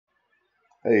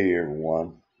Hey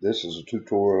everyone, this is a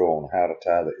tutorial on how to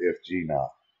tie the FG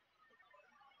knot.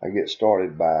 I get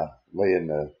started by laying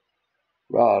the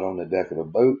rod on the deck of the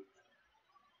boat,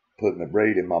 putting the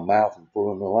braid in my mouth and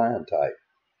pulling the line tight.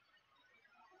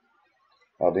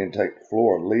 I'll then take the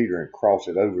floor leader and cross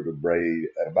it over the braid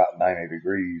at about 90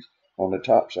 degrees on the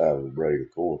top side of the braid,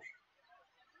 of course.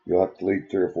 You'll have to leave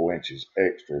 3 or 4 inches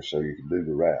extra so you can do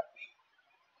the wraps.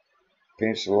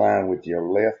 Pinch the line with your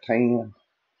left hand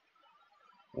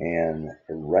and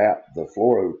wrap the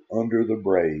fluoro under the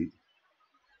braid,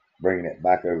 bringing it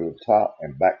back over the top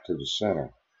and back to the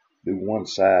center. Do one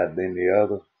side, then the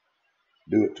other.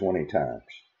 Do it 20 times.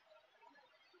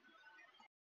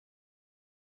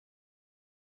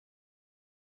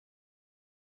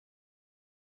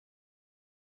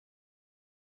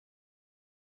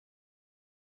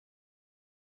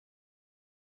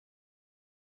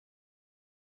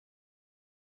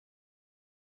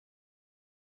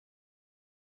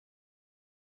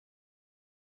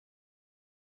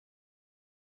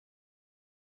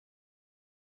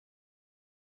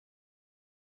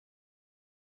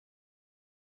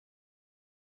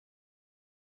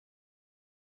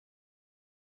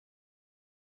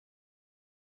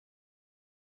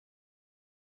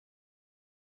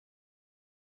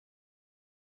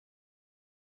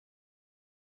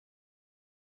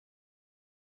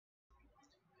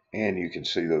 And you can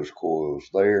see those coils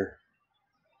there.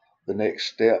 The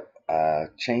next step, I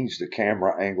changed the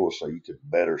camera angle so you could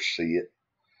better see it.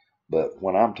 But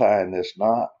when I'm tying this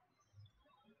knot,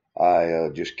 I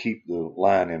just keep the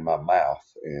line in my mouth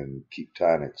and keep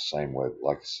tying it the same way.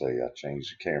 Like I say, I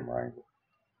changed the camera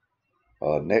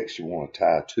angle. Next, you want to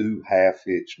tie 2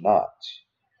 half-hitch knots.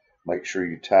 Make sure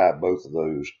you tie both of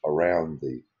those around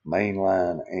the main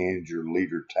line and your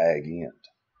leader tag end.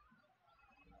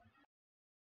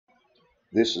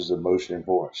 This is the most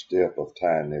important step of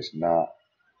tying this knot.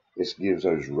 This gives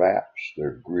those wraps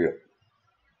their grip.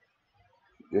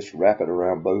 Just wrap it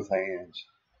around both hands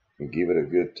and give it a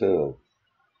good tug.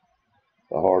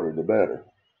 The harder the better.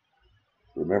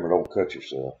 Remember, don't cut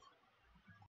yourself.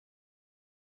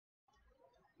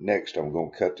 Next, I'm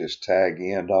going to cut this tag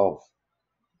end off.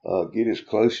 Get as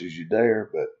close as you dare,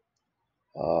 but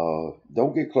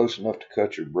don't get close enough to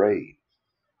cut your braid.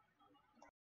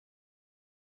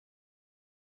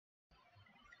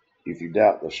 If you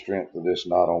doubt the strength of this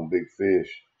knot on big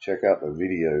fish, check out the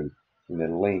video in the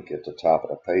link at the top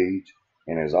of the page.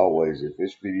 And as always, if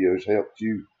this video has helped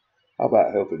you, how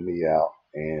about helping me out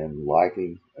and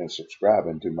liking and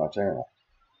subscribing to my channel?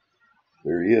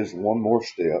 There is one more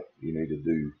step. You need to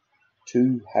do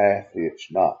 2 half-hitch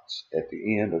knots at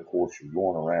the end. Of course, you're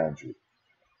going around your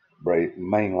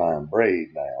mainline braid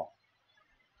now.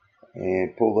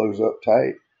 And pull those up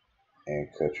tight and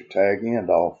cut your tag end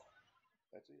off.